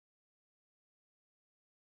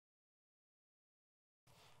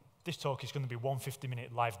This talk is going to be one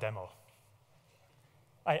 50-minute live demo.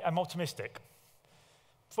 I'm optimistic.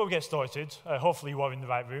 Before we get started, hopefully you are in the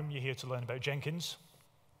right room. You're here to learn about Jenkins.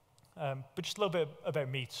 But just a little bit about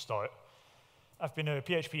me to start. I've been a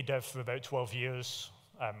PHP dev for about 12 years.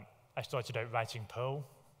 I started out writing Perl.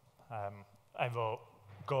 I wrote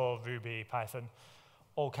Go, Ruby, Python,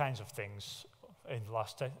 all kinds of things in the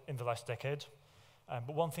last decade.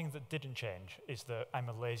 But one thing that didn't change is that I'm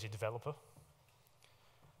a lazy developer.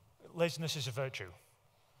 Laziness is a virtue.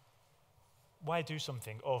 Why do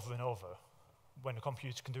something over and over when a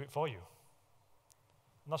computer can do it for you?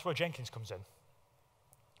 And that's where Jenkins comes in.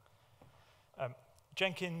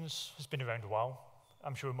 Jenkins has been around a while.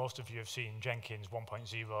 I'm sure most of you have seen Jenkins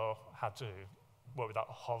 1.0, had to work with that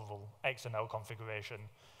horrible XML configuration,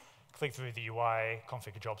 click through the UI,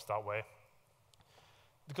 configure jobs that way.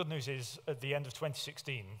 The good news is, at the end of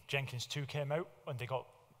 2016, Jenkins 2 came out, and they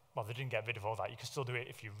didn't get rid of all that. You can still do it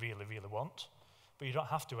if you really, really want, but you don't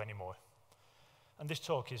have to anymore. And this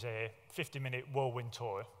talk is a 50-minute whirlwind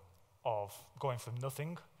tour of going from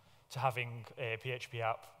nothing to having a PHP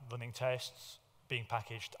app running tests, being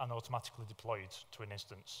packaged, and automatically deployed to an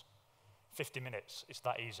instance. 50 minutes, it's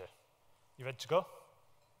that easy. You ready to go?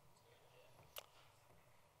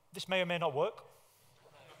 This may or may not work.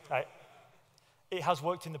 It has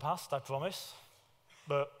worked in the past, I promise,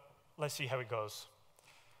 but let's see how it goes.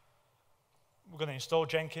 We're going to install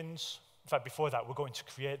Jenkins. In fact, before that, we're going to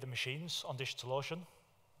create the machines on DigitalOcean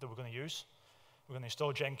that we're going to use. We're going to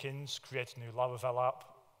install Jenkins, create a new Laravel app,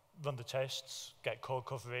 run the tests, get code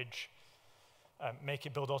coverage, make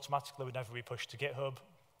it build automatically whenever we push to GitHub,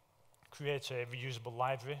 create a reusable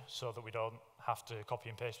library so that we don't have to copy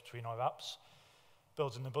and paste between our apps,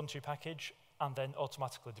 build an Ubuntu package, and then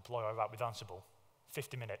automatically deploy our app with Ansible.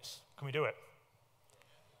 50 minutes. Can we do it?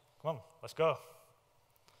 Come on, let's go.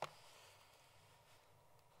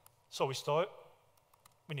 So we start.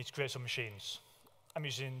 We need to create some machines. I'm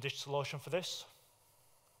using DigitalOcean for this.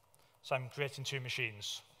 So I'm creating 2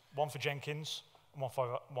 machines, one for Jenkins and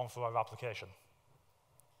one for our application.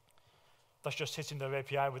 That's just hitting their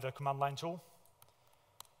API with a command line tool.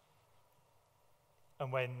 And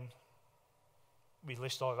when we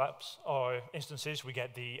list our apps or instances, we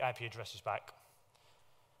get the IP addresses back.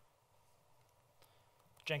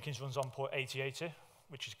 Jenkins runs on port 8080,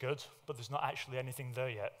 which is good, but there's not actually anything there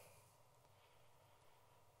yet.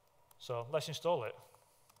 So let's install it.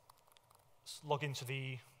 Let's log into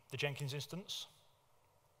the Jenkins instance.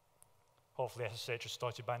 Hopefully SSH has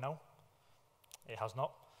started by now. It has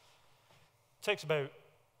not. It takes about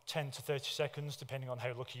 10 to 30 seconds, depending on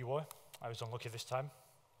how lucky you are. I was unlucky this time.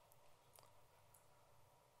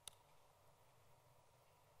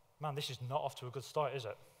 Man, this is not off to a good start, is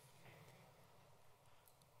it?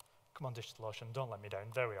 Come on, DigitalOcean, don't let me down.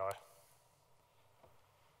 There we are.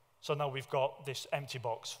 So now we've got this empty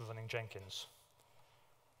box for running Jenkins.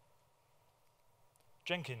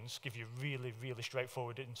 Jenkins give you really, really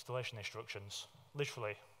straightforward installation instructions.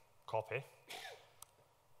 Literally, copy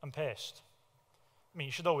and paste. I mean,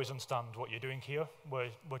 you should always understand what you're doing here. We're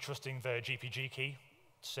trusting the GPG key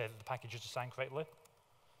to say that the package is assigned correctly.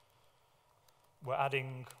 We're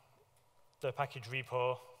adding the package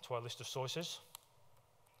repo to our list of sources.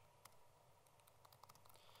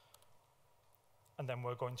 And then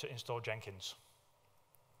we're going to install Jenkins.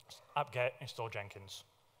 apt-get install Jenkins.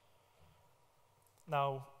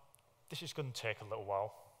 Now, this is going to take a little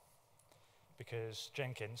while because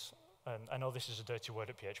Jenkins, and I know this is a dirty word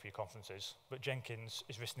at PHP conferences, but Jenkins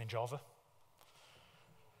is written in Java.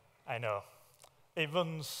 I know. It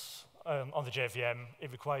runs on the JVM.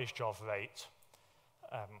 It requires Java 8.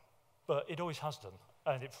 But it always has done,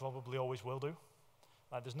 and it probably always will do.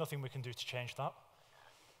 There's nothing we can do to change that.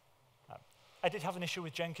 I did have an issue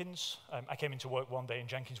with Jenkins. I came into work one day and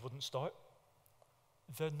Jenkins wouldn't start.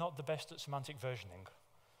 They're not the best at semantic versioning.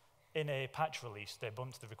 In a patch release, they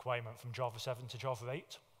bumped the requirement from Java 7 to Java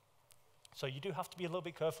 8. So you do have to be a little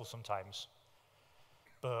bit careful sometimes.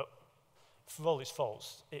 But for all its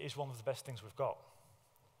faults, it is one of the best things we've got.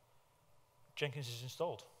 Jenkins is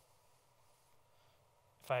installed.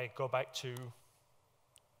 If I go back to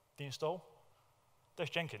the install,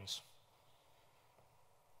 there's Jenkins.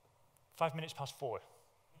 5 minutes past 4.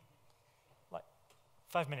 Like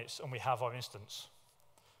 5 minutes and we have our instance.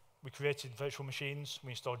 We created virtual machines,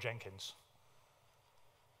 we installed Jenkins.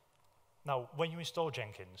 Now, when you install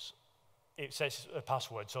Jenkins, it sets a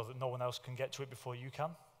password so that no one else can get to it before you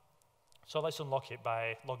can. So let's unlock it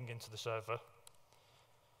by logging into the server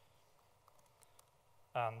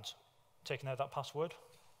and taking out that password.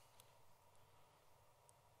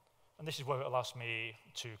 And this is where it allows me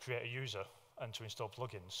to create a user and to install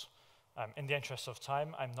plugins. In the interest of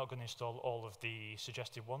time, I'm not going to install all of the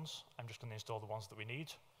suggested ones. I'm just going to install the ones that we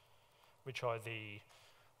need, which are the,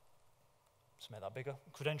 let's make that bigger,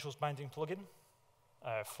 credentials binding plugin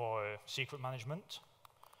for secret management,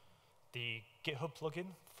 the GitHub plugin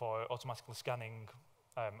for automatically scanning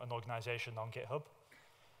an organization on GitHub,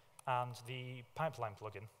 and the pipeline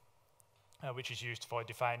plugin, which is used for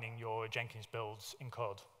defining your Jenkins builds in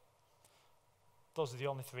code. Those are the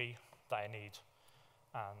only three that I need.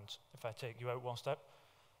 And if I take you out one step,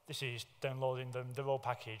 this is downloading them. They're all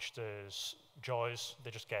packaged as joys.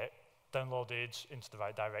 They just get downloaded into the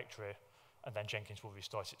right directory, and then Jenkins will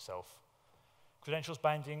restore it itself. Credentials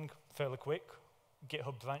binding, fairly quick.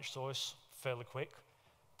 GitHub branch source, fairly quick.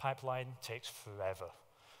 Pipeline takes forever.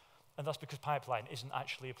 And that's because pipeline isn't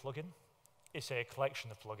actually a plugin. It's a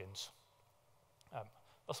collection of plugins.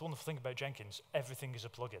 That's the wonderful thing about Jenkins. Everything is a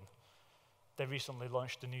plugin. They recently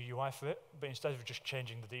launched a new UI for it, but instead of just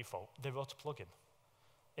changing the default, they wrote a plugin.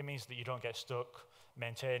 It means that you don't get stuck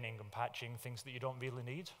maintaining and patching things that you don't really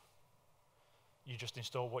need. You just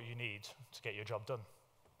install what you need to get your job done.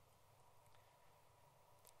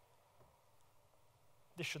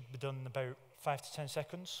 This should be done in about 5 to 10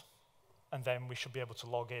 seconds, and then we should be able to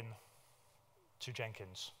log in to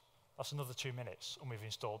Jenkins. That's another 2 minutes, and we've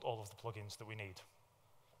installed all of the plugins that we need.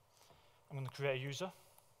 I'm going to create a user.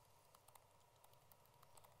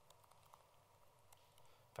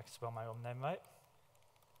 If I can spell my own name right.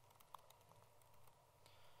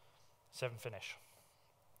 Save and finish.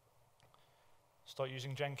 Start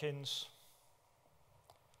using Jenkins.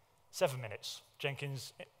 7 minutes.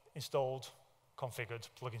 Jenkins installed, configured,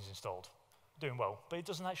 plugins installed. Doing well, but it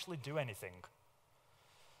doesn't actually do anything.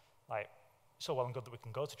 Like, it's all well and good that we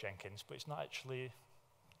can go to Jenkins, but it's not actually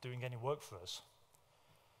doing any work for us.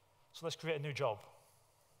 So let's create a new job.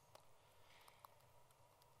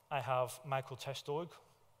 I have microtest.org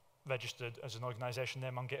registered as an organization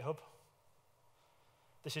name on GitHub.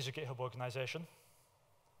 This is a GitHub organization.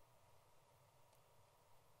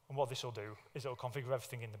 And what this will do is it will configure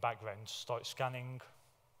everything in the background, start scanning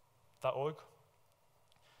that org.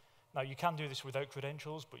 Now, you can do this without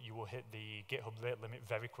credentials, but you will hit the GitHub rate limit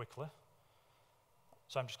very quickly.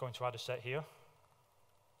 So I'm just going to add a set here.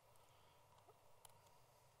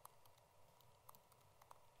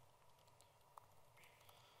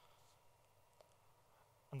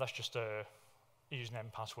 And that's just a username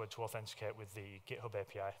and password to authenticate with the GitHub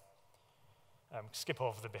API. Skip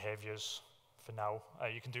over the behaviors for now.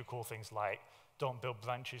 You can do cool things like don't build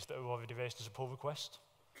branches that are already raised as a pull request,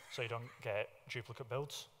 so you don't get duplicate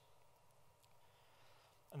builds.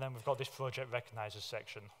 And then we've got this project recognizers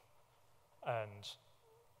section. And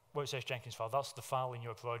where it says Jenkinsfile, that's the file in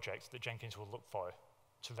your project that Jenkins will look for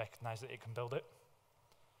to recognize that it can build it.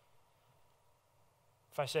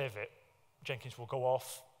 If I save it, Jenkins will go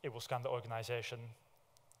off, it will scan the organization.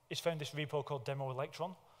 It's found this repo called demo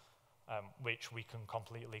electron, which we can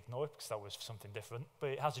completely ignore because that was something different, but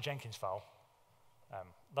it has a Jenkins file.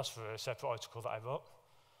 That's for a separate article that I wrote.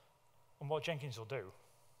 And what Jenkins will do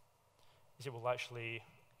is it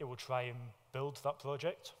will try and build that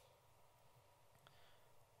project.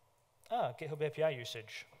 GitHub API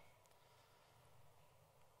usage.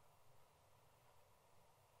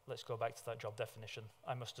 Let's go back to that job definition.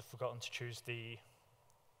 I must have forgotten to choose the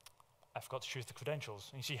credentials.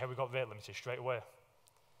 And you see how we got rate limited straight away.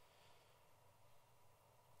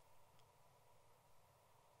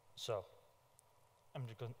 So I'm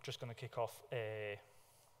just going to kick off a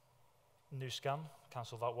new scan,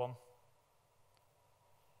 cancel that one.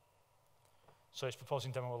 So it's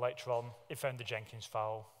proposing demo electron. It found the Jenkins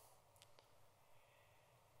file,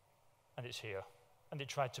 and it's here. And it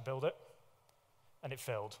tried to build it, and it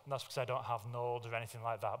failed. And that's because I don't have Node or anything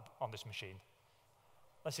like that on this machine.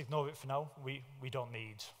 Let's ignore it for now. We don't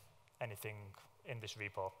need anything in this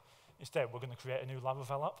repo. Instead, we're going to create a new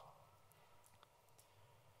Laravel app.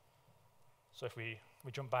 So if we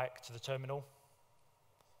jump back to the terminal,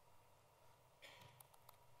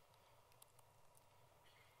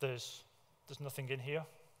 there's nothing in here,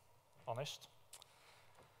 honest.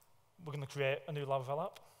 We're going to create a new Laravel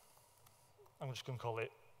app. I'm just going to call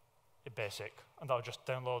it basic, and that'll just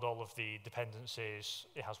download all of the dependencies.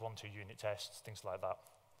 It has 1, 2 unit tests, things like that.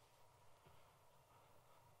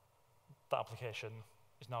 That application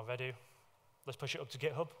is now ready. Let's push it up to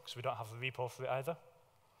GitHub, because we don't have a repo for it either.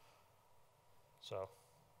 So,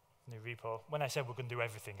 new repo. When I said we're going to do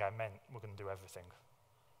everything, I meant we're going to do everything.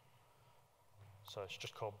 So it's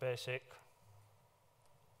just called basic.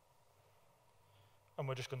 And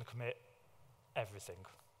we're just going to commit everything.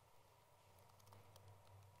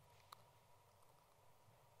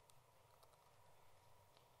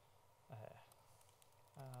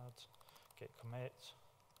 Add git commit.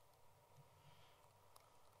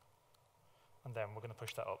 And then we're going to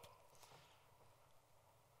push that up.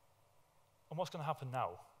 And what's going to happen now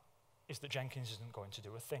is that Jenkins isn't going to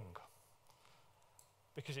do a thing,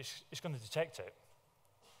 because it's going to detect it,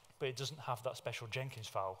 but it doesn't have that special Jenkins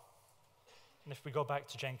file. And if we go back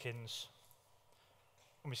to Jenkins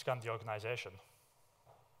and we scan the organization,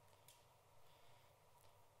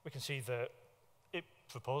 we can see that it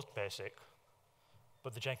proposed basic,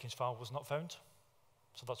 but the Jenkins file was not found.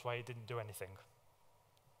 So that's why it didn't do anything.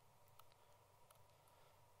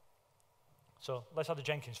 So let's add a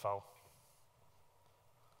Jenkins file.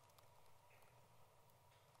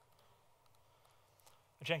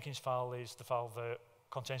 A Jenkins file is the file that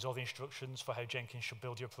contains all the instructions for how Jenkins should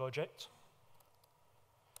build your project.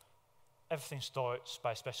 Everything starts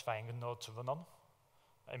by specifying a node to run on.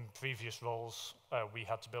 In previous roles, we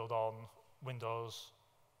had to build on Windows,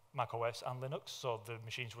 Mac OS, and Linux, so the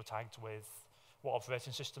machines were tagged with what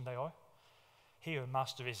operating system they are. Here,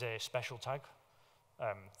 master is a special tag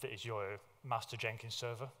that is your master Jenkins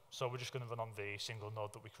server. So we're just going to run on the single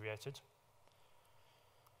node that we created.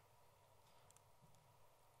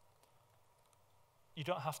 You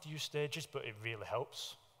don't have to use stages, but it really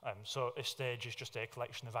helps. So a stage is just a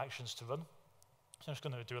collection of actions to run. So I'm just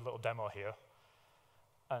going to do a little demo here.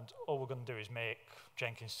 And all we're going to do is make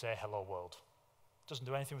Jenkins say hello world. It doesn't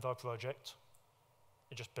do anything with our project.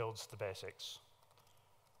 It just builds the basics.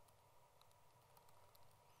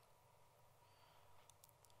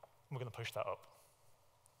 We're going to push that up.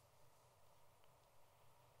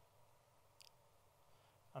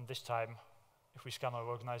 And this time, if we scan our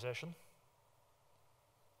organization,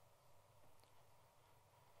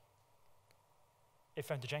 it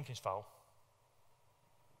found the Jenkins file.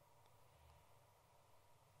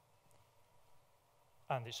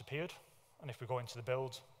 And it's appeared. And if we go into the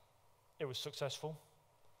build, it was successful.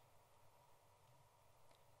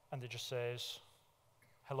 And it just says,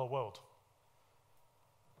 hello world.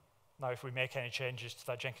 Now, if we make any changes to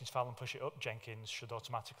that Jenkins file and push it up, Jenkins should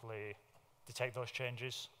automatically detect those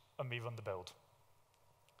changes and rerun the build.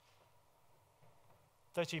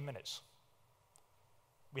 13 minutes.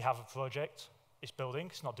 We have a project. It's building.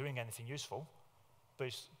 It's not doing anything useful, but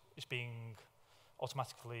it's being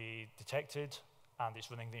automatically detected, and it's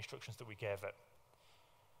running the instructions that we gave it.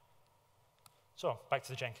 So, back to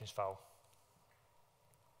the Jenkins file.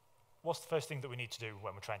 What's the first thing that we need to do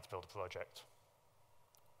when we're trying to build a project?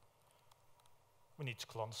 We need to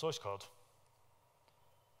clone the source code.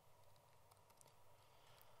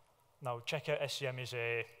 Now, checkout SCM is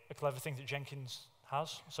a clever thing that Jenkins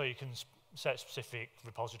has, so you can set specific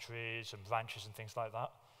repositories and branches and things like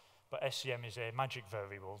that. But SCM is a magic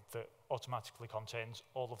variable that automatically contains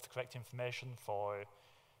all of the correct information for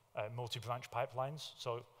multi-branch pipelines.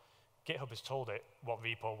 So GitHub has told it what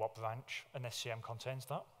repo, what branch, and SCM contains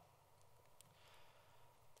that.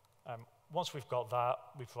 Once we've got that,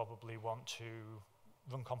 we probably want to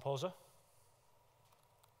run Composer.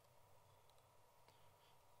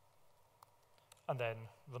 And then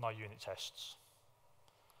run our unit tests.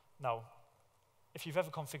 Now, if you've ever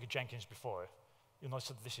configured Jenkins before, you'll notice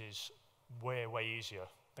that this is way, way easier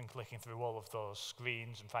than clicking through all of those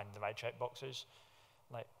screens and finding the right checkboxes.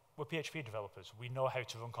 Like, we're PHP developers. We know how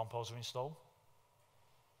to run Composer install.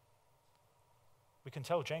 We can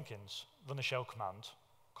tell Jenkins, run a shell command,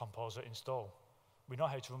 Composer install. We know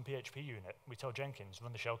how to run PHP unit. We tell Jenkins,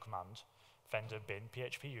 run the shell command, vendor bin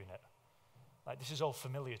PHP unit. Like, this is all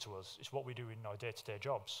familiar to us. It's what we do in our day-to-day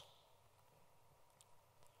jobs.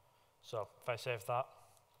 So if I save that,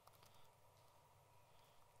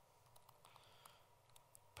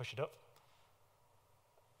 push it up,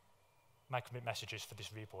 my commit messages for this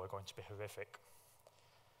repo are going to be horrific.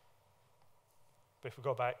 But if we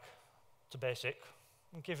go back to basic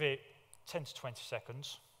and give it 10 to 20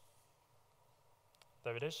 seconds,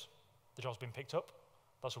 there it is. The job's been picked up.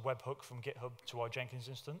 That's a webhook from GitHub to our Jenkins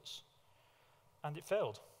instance. And it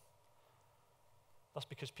failed. That's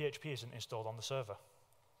because PHP isn't installed on the server.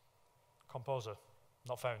 Composer,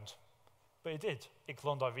 not found. But it did. It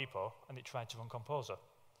cloned our repo, and it tried to run Composer.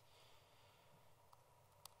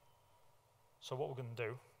 So what we're going to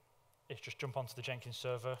do is just jump onto the Jenkins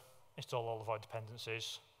server, install all of our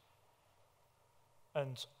dependencies.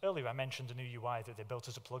 And earlier I mentioned a new UI that they built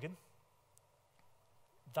as a plugin.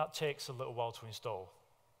 That takes a little while to install.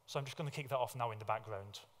 So I'm just going to kick that off now in the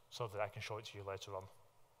background so that I can show it to you later on.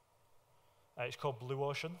 It's called Blue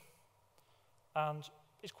Ocean, and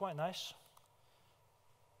it's quite nice.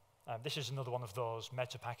 This is another one of those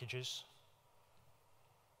meta packages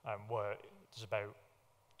where there's about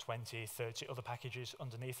 20, 30 other packages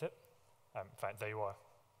underneath it. In fact, there you are,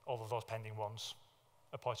 all of those pending ones.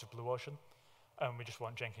 a point of blue ocean, and we just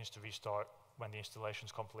want Jenkins to restart when the installation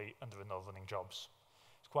is complete and there are no running jobs.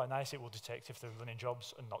 It's quite nice. It will detect if there are running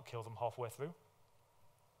jobs and not kill them halfway through.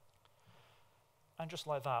 And just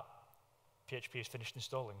like that, PHP is finished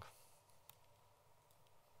installing.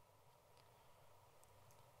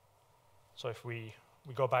 So if we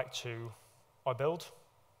go back to our build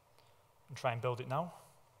and try and build it now,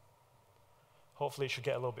 hopefully it should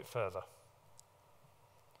get a little bit further.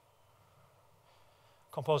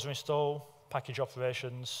 Composer install, package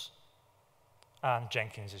operations, and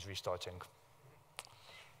Jenkins is restarting.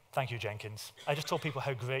 Thank you, Jenkins. I just told people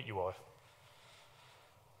how great you are.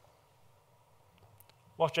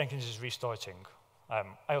 Whilst Jenkins is restarting,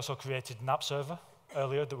 I also created an app server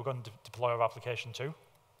earlier that we're going to deploy our application to.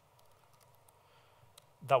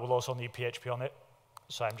 That will also need PHP on it,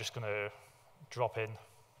 so I'm just going to drop in.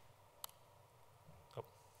 Oh.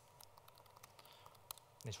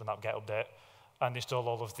 Needs to run that get update, and install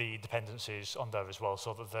all of the dependencies on there as well,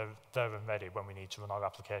 so that they're there and ready when we need to run our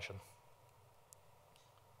application.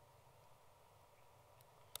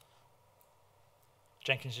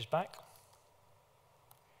 Jenkins is back.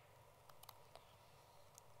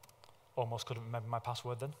 Almost couldn't remember my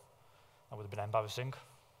password then. That would have been embarrassing.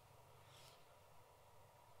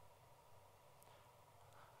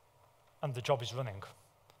 And the job is running.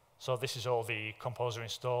 So this is all the Composer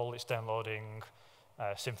install. It's downloading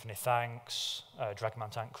Symfony thanks,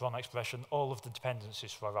 Dragonman tank, cron expression, all of the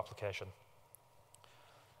dependencies for our application.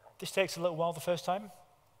 This takes a little while the first time.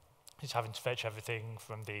 It's having to fetch everything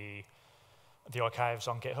from the archives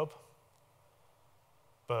on GitHub.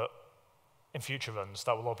 But in future runs,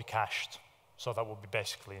 that will all be cached. So that will be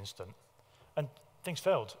basically instant. And things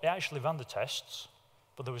failed. It actually ran the tests,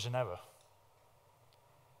 but there was an error.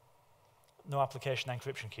 No application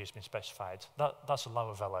encryption key has been specified. That's a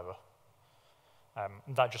Laravel error.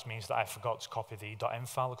 That just means that I forgot to copy the .env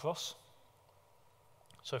file across.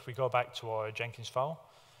 So if we go back to our Jenkins file,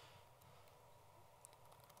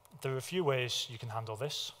 there are a few ways you can handle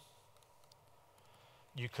this.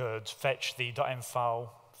 You could fetch the .env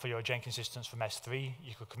file for your Jenkins instance from S3.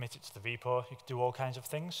 You could commit it to the repo. You could do all kinds of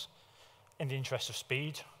things. In the interest of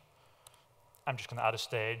speed, I'm just going to add a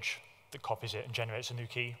stage that copies it and generates a new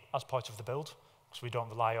key as part of the build, because we don't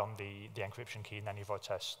rely on the encryption key in any of our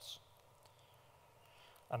tests.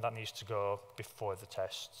 And that needs to go before the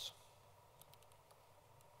tests.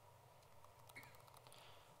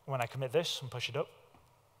 When I commit this and push it up,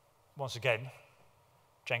 once again,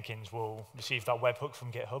 Jenkins will receive that webhook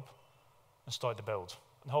from GitHub and start the build.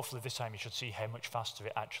 And hopefully this time you should see how much faster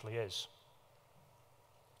it actually is.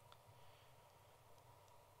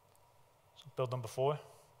 So build number 4.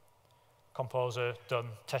 Composer, done,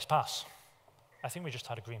 test pass. I think we just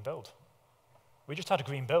had a green build. We just had a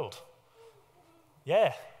green build.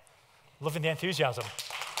 Yeah, loving the enthusiasm.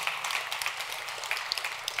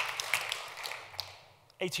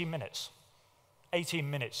 18 minutes. 18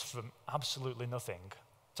 minutes from absolutely nothing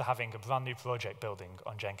to having a brand new project building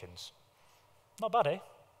on Jenkins. Not bad, eh?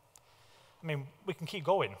 I mean, we can keep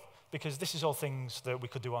going, because this is all things that we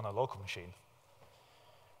could do on a local machine.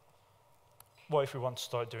 What if we want to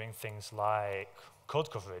start doing things like code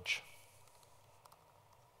coverage?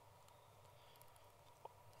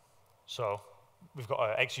 So we've got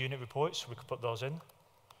our XUnit reports. We could put those in.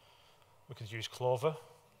 We could use Clover.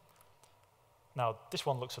 Now, this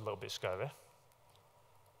one looks a little bit scary.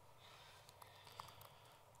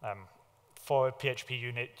 For PHP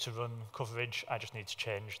unit to run coverage, I just need to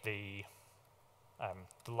change the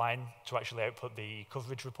line to actually output the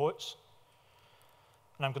coverage reports.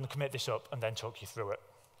 And I'm going to commit this up and then talk you through it.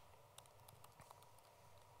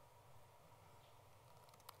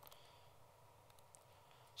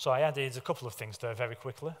 So I added a couple of things there very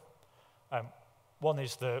quickly. One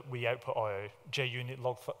is that we output our JUnit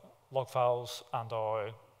log files and our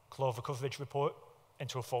Clover coverage report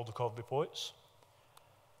into a folder called reports.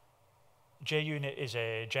 JUnit is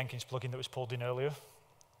a Jenkins plugin that was pulled in earlier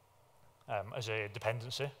as a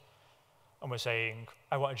dependency. And we're saying,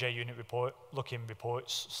 I want a JUnit report, look in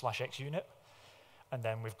reports/XUnit, and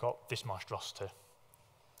then we've got this monstrosity.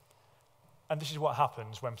 And this is what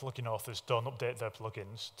happens when plugin authors don't update their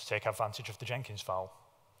plugins to take advantage of the Jenkins file.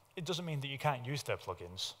 It doesn't mean that you can't use their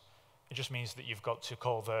plugins. It just means that you've got to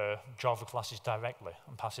call the Java classes directly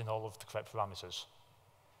and pass in all of the correct parameters.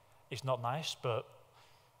 It's not nice, but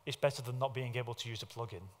it's better than not being able to use a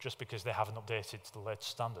plugin just because they haven't updated to the latest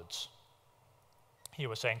standards. Here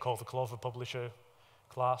we're saying call the Clover publisher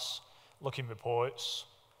class, look in reports,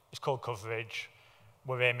 it's called coverage.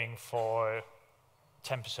 We're aiming for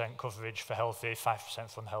 10% coverage for healthy, 5%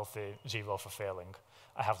 for unhealthy, 0 for failing.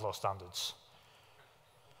 I have low standards.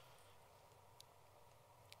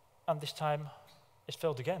 and this time it's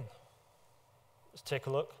failed again. Let's take a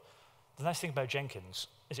look. The nice thing about Jenkins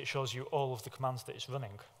is it shows you all of the commands that it's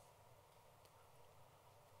running.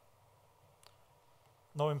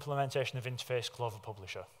 No implementation of interface Clover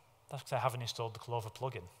Publisher. That's because I haven't installed the Clover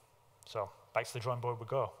plugin. So back to the drawing board we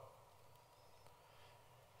go.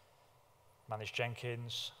 Manage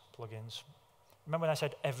Jenkins, plugins. Remember when I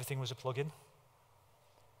said everything was a plugin?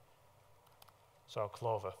 So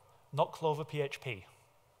Clover, not Clover PHP.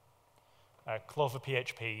 Clover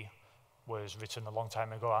PHP was written a long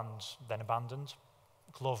time ago and then abandoned.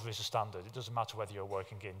 Clover is a standard. It doesn't matter whether you're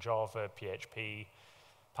working in Java, PHP,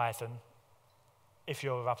 Python. If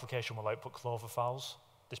your application will output Clover files,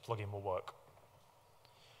 this plugin will work.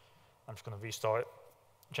 I'm just going to restart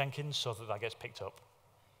Jenkins so that that gets picked up.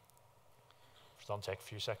 Which will take a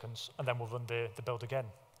few seconds. And then we'll run the build again.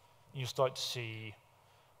 You'll start to see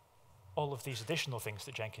all of these additional things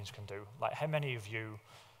that Jenkins can do. Like how many of you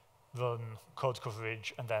run code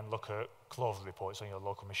coverage and then look at Clover reports on your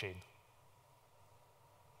local machine?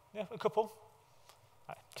 Yeah, a couple.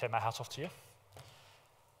 I take my hat off to you.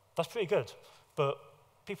 That's pretty good. But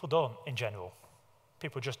people don't in general.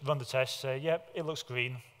 People just run the test, say, yep, it looks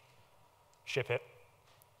green, ship it.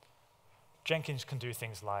 Jenkins can do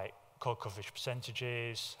things like code coverage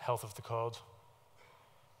percentages, health of the code.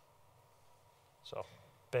 So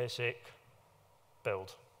basic,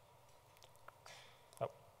 build. Oh,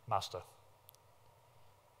 master.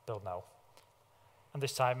 Build now. And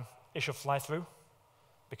this time, it should fly through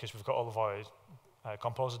because we've got all of our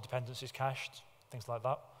composer dependencies cached, things like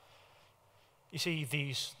that. You see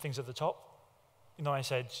these things at the top? You know I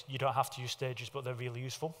said you don't have to use stages, but they're really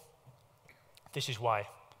useful. This is why.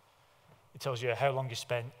 It tells you how long you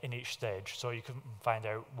spent in each stage, so you can find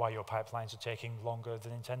out why your pipelines are taking longer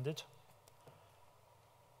than intended.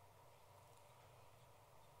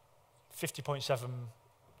 50.7%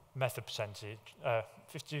 method percentage,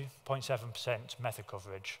 50.7% method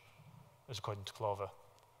coverage, as according to Clover.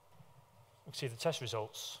 We can see the test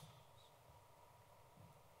results.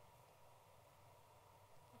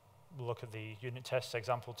 We'll look at the unit tests,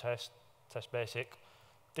 example test, test basic.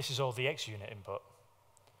 This is all the XUnit input.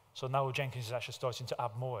 So now Jenkins is actually starting to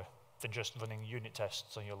add more than just running unit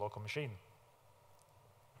tests on your local machine.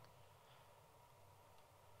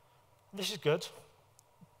 This is good,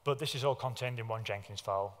 but this is all contained in one Jenkins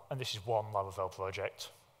file, and this is one Laravel project.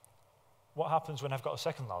 What happens when I've got a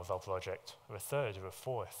second Laravel project, or a third, or a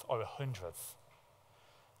fourth, or 100th?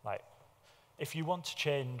 Like, if you want to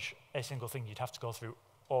change a single thing, you'd have to go through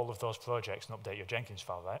all of those projects and update your Jenkins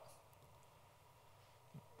file, right?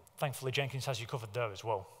 Thankfully, Jenkins has you covered there as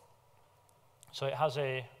well. So it has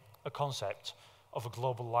a concept of a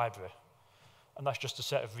global library, and that's just a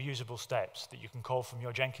set of reusable steps that you can call from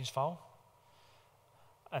your Jenkins file.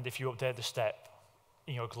 And if you update the step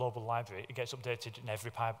in your global library, it gets updated in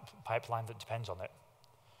every pipeline that depends on it.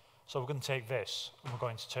 So we're going to take this, and we're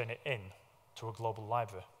going to turn it in to a global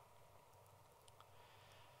library.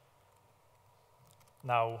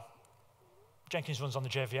 Now, Jenkins runs on the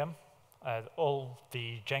JVM. All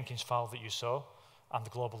the Jenkins file that you saw and the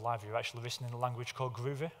global library are actually written in a language called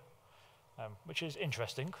Groovy, which is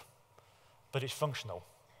interesting, but it's functional.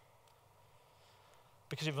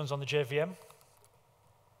 Because it runs on the JVM,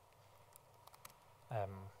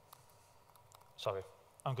 sorry,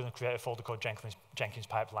 I'm going to create a folder called Jenkins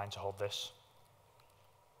pipeline to hold this.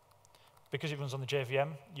 Because it runs on the JVM,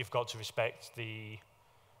 you've got to respect the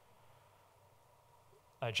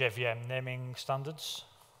JVM naming standards,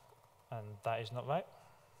 and that is not right.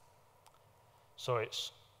 So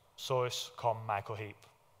it's source.com microheap,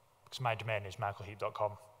 because my domain is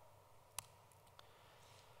microheap.com.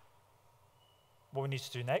 What we need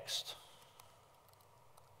to do next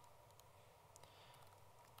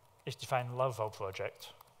is define a Laravel project,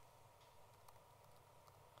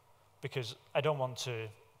 because I don't want to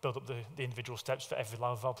build up the individual steps for every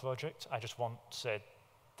Laravel project. I just want to say,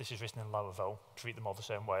 this is written in Laravel, treat them all the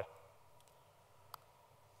same way.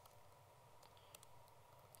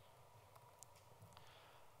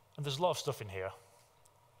 And there's a lot of stuff in here.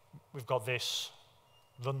 We've got this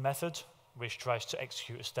run method, which tries to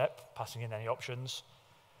execute a step, passing in any options.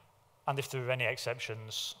 And if there are any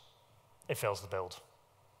exceptions, it fails the build.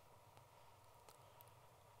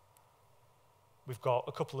 We've got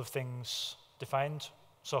a couple of things defined.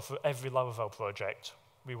 So for every Laravel project,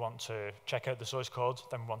 we want to check out the source code,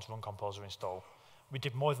 then we want to run composer install. We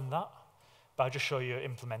did more than that, but I'll just show you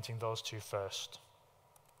implementing those two first.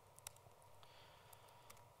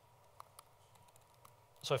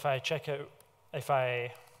 So if I try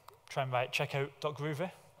and write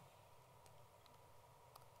checkout.groovy,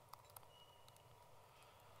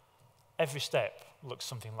 every step looks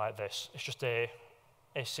something like this. It's just a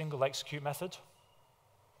single execute method.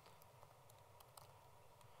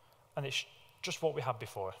 And it's just what we had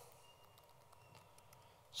before.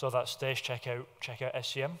 So that's stage checkout, checkout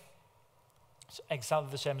SCM. It's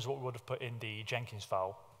exactly the same as what we would have put in the Jenkins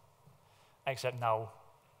file, except now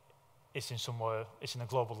it's in a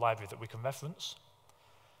global library that we can reference.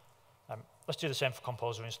 Let's do the same for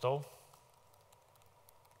composer install.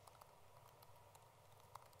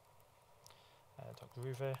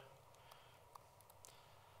 .groovy.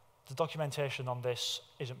 The documentation on this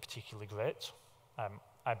isn't particularly great.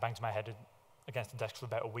 I banged my head against the desk for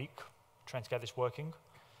about a week trying to get this working,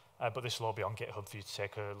 but this will all be on GitHub for you to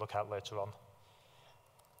take a look at later on.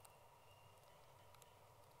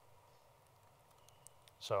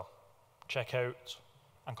 So, checkout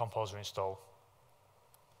and composer install.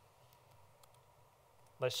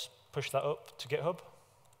 Let's push that up to GitHub.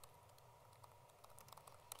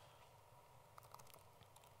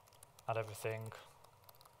 Add everything.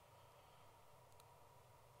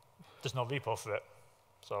 There's no repo for it,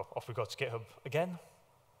 so off we go to GitHub again.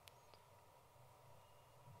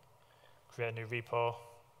 Create a new repo.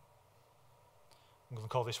 I'm going to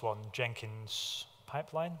call this one Jenkins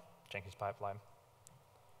pipeline. Jenkins pipeline.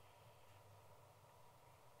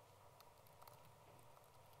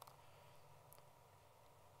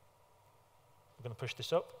 We're going to push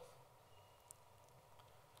this up.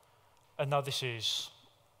 And now this is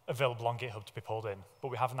available on GitHub to be pulled in, but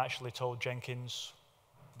we haven't actually told Jenkins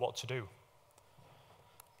what to do.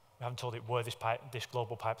 We haven't told it where this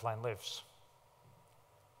global pipeline lives.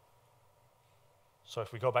 So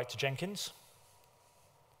if we go back to Jenkins,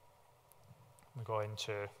 we go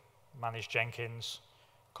into Manage Jenkins,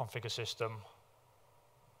 Configure System,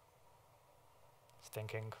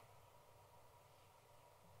 Thinking,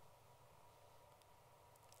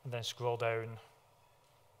 and then scroll down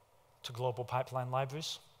to Global Pipeline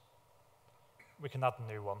Libraries. We can add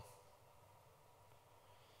a new one.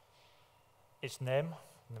 Its name,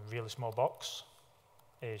 in a really small box,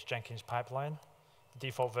 is Jenkins Pipeline. The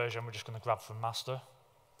default version we're just going to grab from master.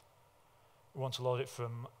 We want to load it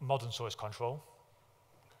from modern source control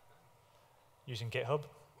using GitHub.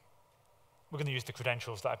 We're going to use the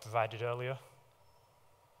credentials that I provided earlier.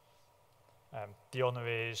 The owner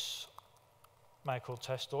is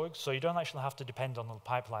microtest.org, so you don't actually have to depend on the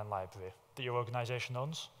pipeline library that your organization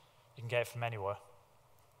owns. You can get it from anywhere.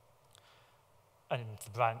 And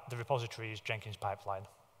the repository is Jenkins Pipeline.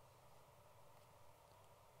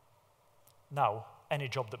 Now, any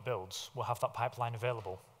job that builds will have that pipeline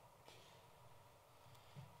available.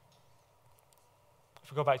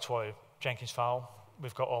 If we go back to our Jenkins file,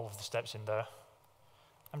 we've got all of the steps in there.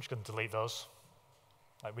 I'm just going to delete those.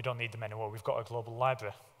 We don't need them anymore. We've got a global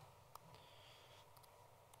library.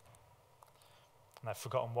 And I've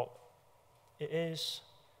forgotten what it is.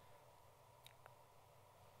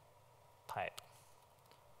 Pipe.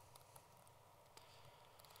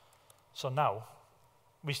 So now,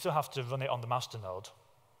 we still have to run it on the master node,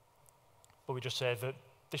 but we just say that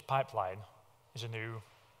this pipeline is a new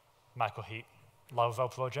micro-heap Laravel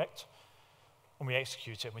project, and we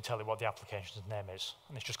execute it and we tell it what the application's name is,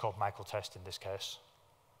 and it's just called microtest in this case.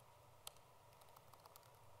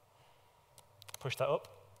 Push that up,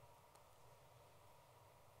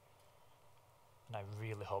 and I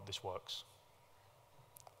really hope this works.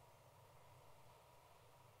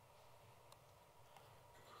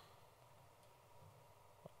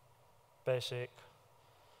 Basic.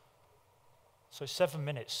 So it's 7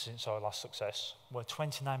 minutes since our last success. We're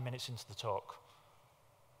 29 minutes into the talk.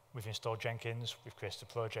 We've installed Jenkins, we've created a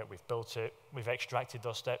project, we've built it, we've extracted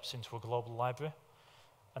those steps into a global library,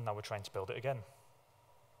 and now we're trying to build it again.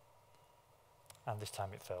 And this time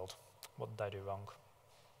it failed. What did I do wrong?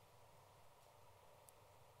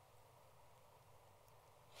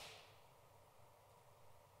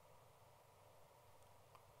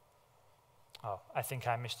 Oh, I think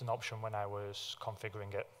I missed an option when I was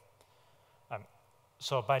configuring it.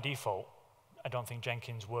 So by default, I don't think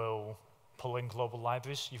Jenkins will pull in global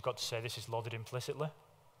libraries. You've got to say this is loaded implicitly.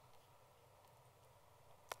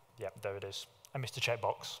 Yep, there it is. I missed a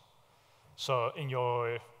checkbox. So in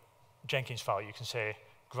your Jenkins file, you can say,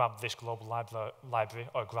 grab this global library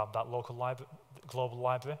or grab that local global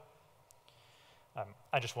library.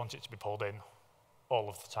 I just want it to be pulled in all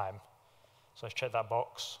of the time. So let's check that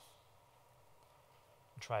box.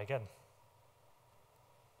 Try again.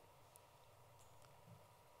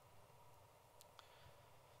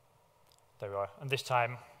 There we are. And this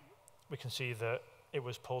time, we can see that it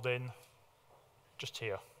was pulled in just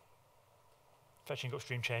here, fetching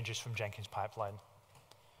upstream changes from Jenkins pipeline.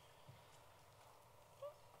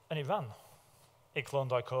 And it ran. it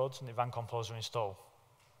cloned our code, and it ran composer install.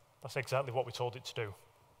 That's exactly what we told it to do.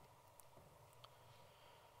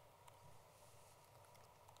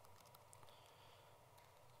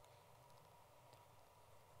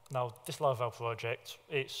 Now, this Laravel project,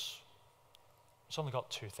 it's only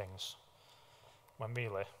got 2 things, when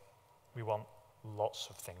really we want lots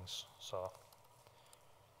of things. So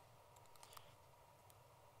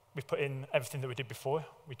we've put in everything that we did before.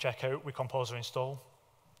 We check out, we composer install.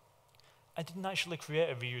 I didn't actually create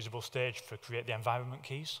a reusable stage for create the environment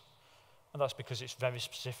keys, and that's because it's very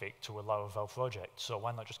specific to a Laravel project, so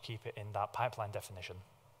why not just keep it in that pipeline definition?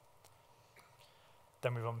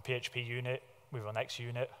 Then we run PHP unit, we run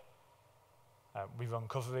XUnit, we run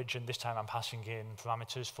coverage, and this time I'm passing in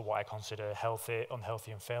parameters for what I consider healthy,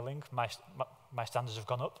 unhealthy, and failing. My standards have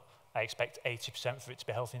gone up. I expect 80% for it to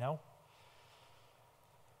be healthy now.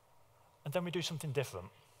 And then we do something different.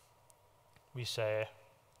 We say,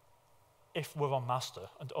 if we're on master,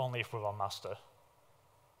 and only if we're on master,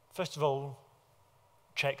 first of all,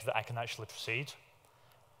 check that I can actually proceed.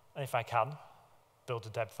 And if I can, build a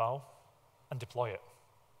deb file and deploy it.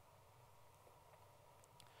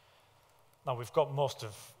 Now, we've got most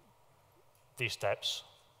of these steps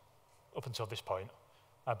up until this point,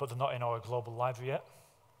 but they're not in our global library yet.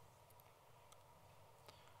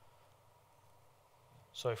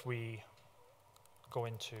 So if we go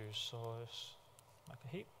into source, like a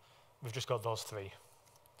heap, we've just got those 3.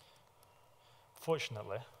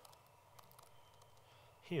 Fortunately,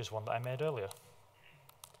 here's one that I made earlier.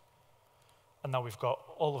 And now we've got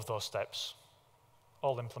all of those steps,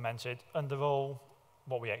 all implemented, and they're all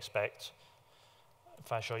what we expect.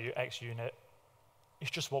 If I show you XUnit, it's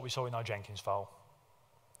just what we saw in our Jenkins file.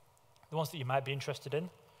 The ones that you might be interested in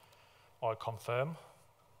are confirm,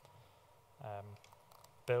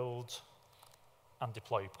 build, and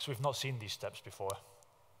deploy, because we've not seen these steps before.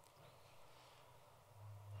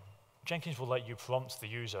 Jenkins will let you prompt the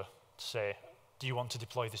user to say, do you want to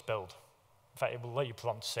deploy this build? In fact, it will let you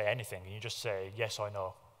prompt to say anything, and you just say yes or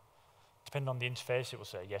no. Depending on the interface, it will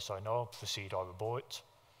say yes or no, proceed or abort.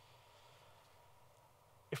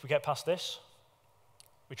 If we get past this,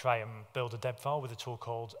 we try and build a deb file with a tool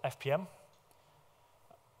called FPM.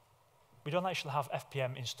 We don't actually have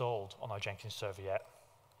FPM installed on our Jenkins server yet.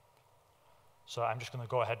 So I'm just going to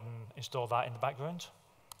go ahead and install that in the background.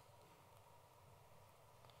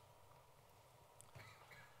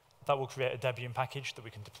 That will create a Debian package that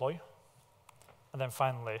we can deploy. And then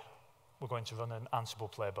finally, we're going to run an Ansible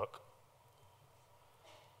playbook.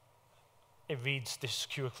 It reads the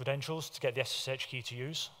secure credentials to get the SSH key to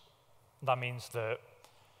use. That means that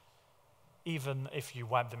even if you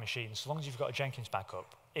wipe the machine, so long as you've got a Jenkins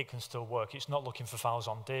backup, it can still work. It's not looking for files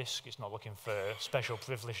on disk. It's not looking for special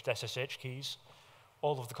privileged SSH keys.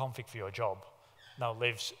 All of the config for your job now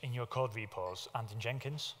lives in your code repos and in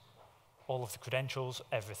Jenkins. All of the credentials,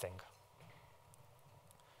 everything.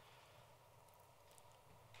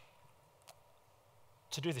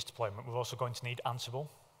 To do this deployment, we're also going to need Ansible,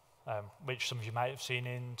 which some of you might have seen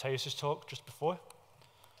in Tejas' talk just before.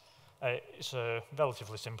 It's a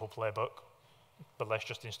relatively simple playbook, but let's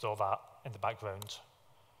just install that in the background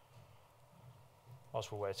whilst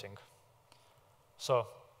we're waiting. So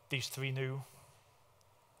these 3 new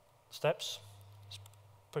steps, let's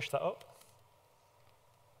push that up.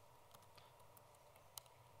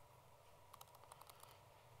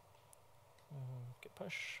 Git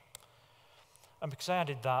push. And because I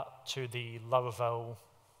added that to the Laravel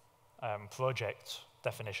project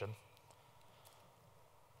definition,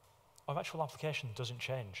 our actual application doesn't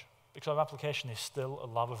change, because our application is still a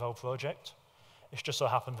Laravel project. It's just so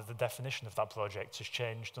happened that the definition of that project has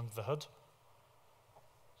changed under the hood.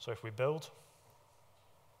 So if we build,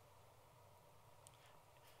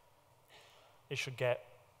 it should get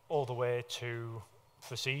all the way to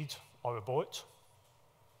proceed or abort,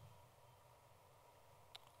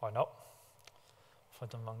 or not. If I've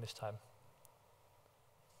done wrong this time.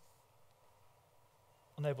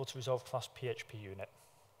 Unable to resolve class PHP unit.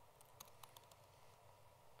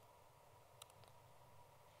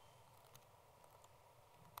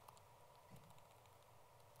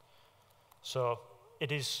 So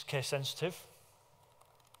it is case sensitive.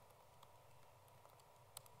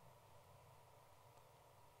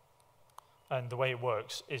 And the way it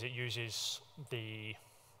works is it uses the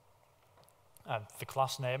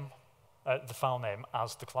class name, the file name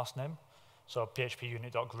as the class name. So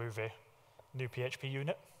phpunit.groovy, new PHP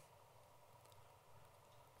unit.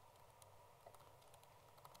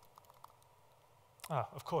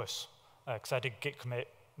 Of course, because I did git commit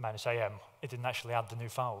 -am, it didn't actually add the new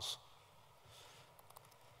files.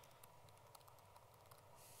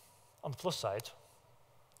 On the plus side,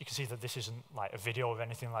 you can see that this isn't like a video or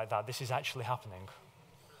anything like that. This is actually happening.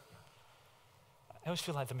 I always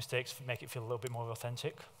feel like the mistakes make it feel a little bit more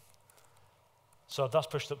authentic. So that's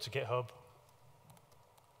pushed up to GitHub.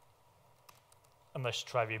 And let's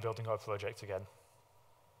try rebuilding our project again.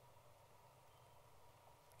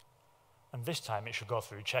 And this time it should go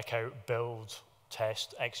through checkout, build,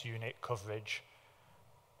 test, XUnit, coverage.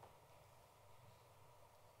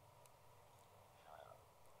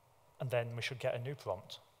 And then we should get a new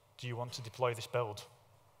prompt. Do you want to deploy this build?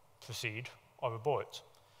 Proceed or abort?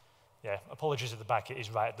 Yeah, apologies at the back, it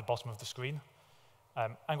is right at the bottom of the screen.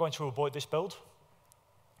 I'm going to abort this build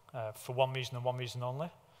for one reason and one reason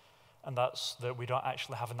only, and that's that we don't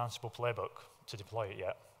actually have an Ansible playbook to deploy it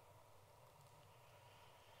yet.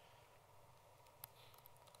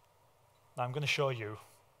 Now I'm going to show you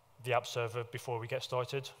the app server before we get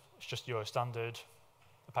started. It's just your standard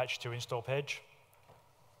Apache 2 install page.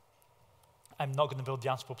 I'm not going to build the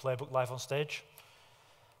Ansible playbook live on stage.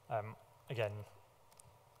 Again,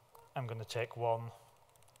 I'm going to take one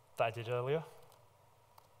that I did earlier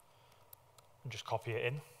and just copy it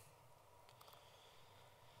in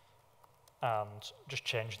and just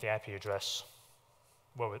change the IP address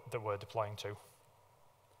that we're deploying to.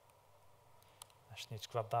 I just need to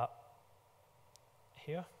grab that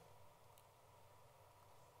here.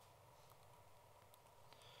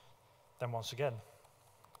 Then once again,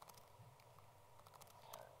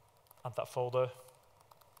 add that folder,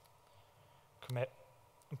 commit,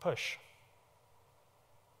 and push.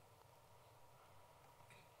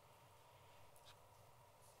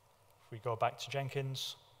 If we go back to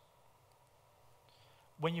Jenkins,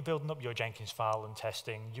 when you're building up your Jenkins file and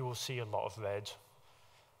testing, you will see a lot of red.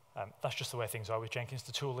 That's just the way things are with Jenkins.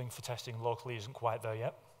 The tooling for testing locally isn't quite there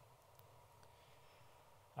yet.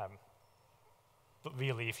 But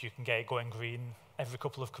really, if you can get it going green every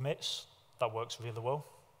couple of commits, that works really well.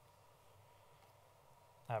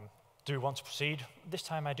 Do we want to proceed? This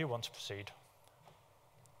time I do want to proceed.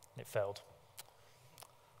 It failed.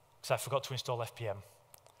 Because I forgot to install FPM.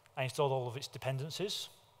 I installed all of its dependencies,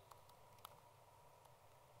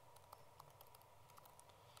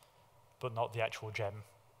 but not the actual gem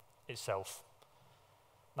itself.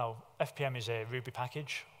 Now, FPM is a Ruby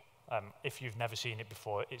package. If you've never seen it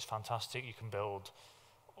before, it's fantastic. You can build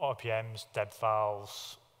RPMs, deb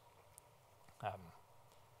files,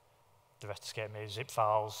 the rest escape me, zip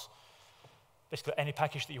files. Basically, any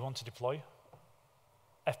package that you want to deploy,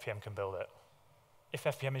 FPM can build it. If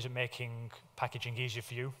FPM isn't making packaging easier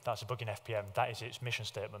for you, that's a bug in FPM. That is its mission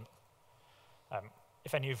statement.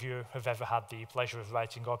 If any of you have ever had the pleasure of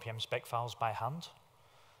writing RPM spec files by hand,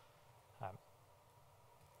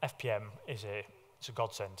 FPM is a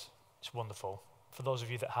godsend. It's wonderful. For those of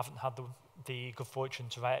you that haven't had the good fortune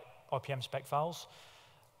to write RPM spec files,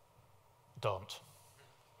 don't.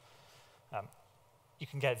 You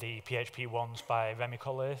can get the PHP ones by Remy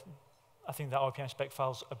Collet. I think that RPM spec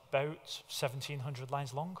file's about 1,700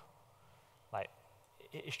 lines long. Like,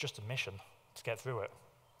 it's just a mission to get through it.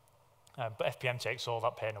 But FPM takes all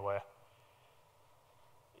that pain away.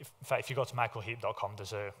 In fact, if you go to microheap.com,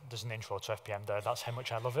 there's an intro to FPM there. That's how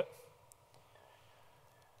much I love it.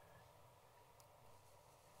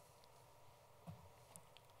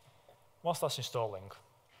 Whilst that's installing,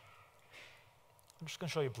 I'm just going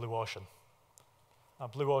to show you Blue Ocean. Now,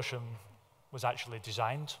 Blue Ocean was actually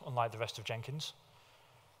designed, unlike the rest of Jenkins.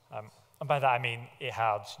 And by that I mean it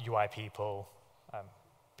had UI people,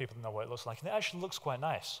 people that know what it looks like, and it actually looks quite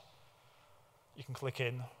nice. You can click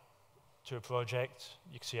in to a project,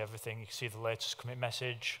 you can see everything, you can see the latest commit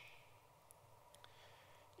message.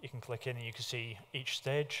 You can click in and you can see each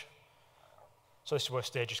stage. So this is where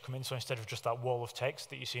stages come in, so instead of just that wall of text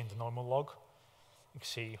that you see in the normal log, you can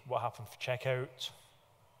see what happened for checkout,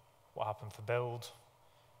 what happened for build,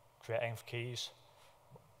 create env keys,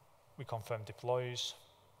 we confirm deploys,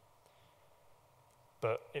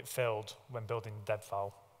 but it failed when building the deb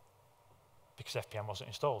file because FPM wasn't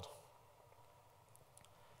installed.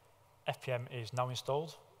 FPM is now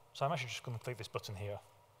installed, so I'm actually just going to click this button here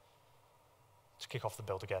to kick off the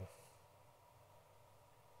build again.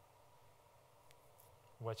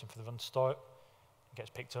 Waiting for the run to start, it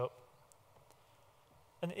gets picked up.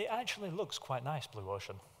 And it actually looks quite nice, Blue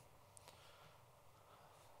Ocean.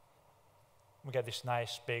 We get this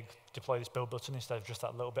nice big deploy this build button instead of just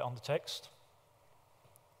that little bit on the text.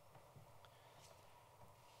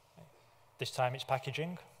 This time it's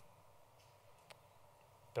packaging.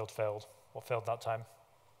 Build failed. What failed that time?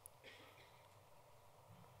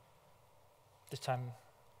 This time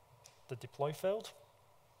the deploy failed.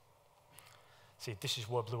 See, this is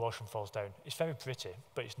where Blue Ocean falls down. It's very pretty,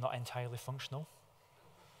 but it's not entirely functional.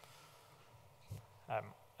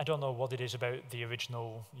 I don't know what it is about the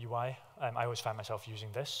original UI. I always find myself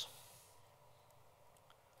using this.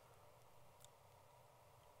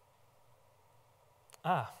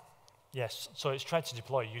 Ah, yes, so it's tried to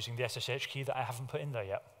deploy using the SSH key that I haven't put in there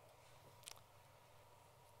yet.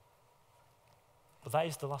 But that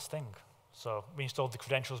is the last thing. So we installed the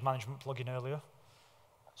credentials management plugin earlier.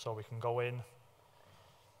 So we can go in,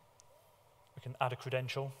 we can add a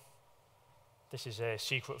credential. This is a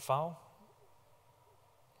secret file.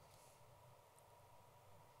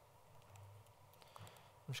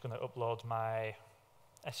 I'm just going to upload my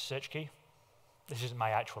SSH key. This isn't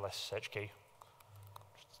my actual SSH key.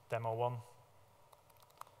 Demo one.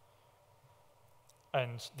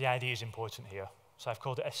 And the ID is important here. So I've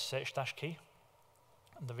called it SSH-key.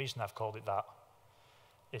 And the reason I've called it that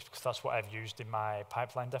is because that's what I've used in my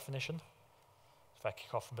pipeline definition. If I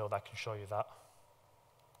kick off and build, I can show you that.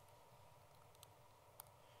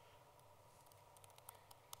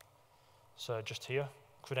 So just here,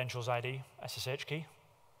 credentials ID, SSH key.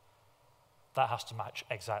 That has to match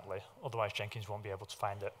exactly, otherwise Jenkins won't be able to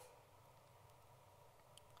find it.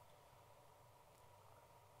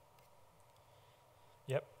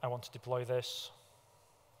 Yep, I want to deploy this.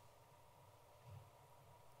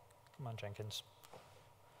 Come on, Jenkins.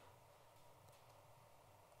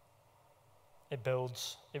 It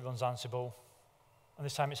builds, it runs Ansible, and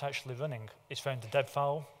this time it's actually running. It's found the dev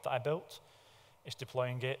file that I built, it's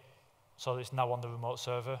deploying it, so it's now on the remote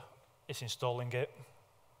server, it's installing it.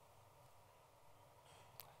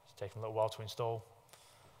 It's taking a little while to install.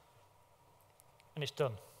 And it's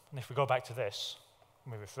done. And if we go back to this,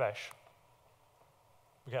 and we refresh,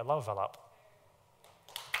 we get a Laravel app.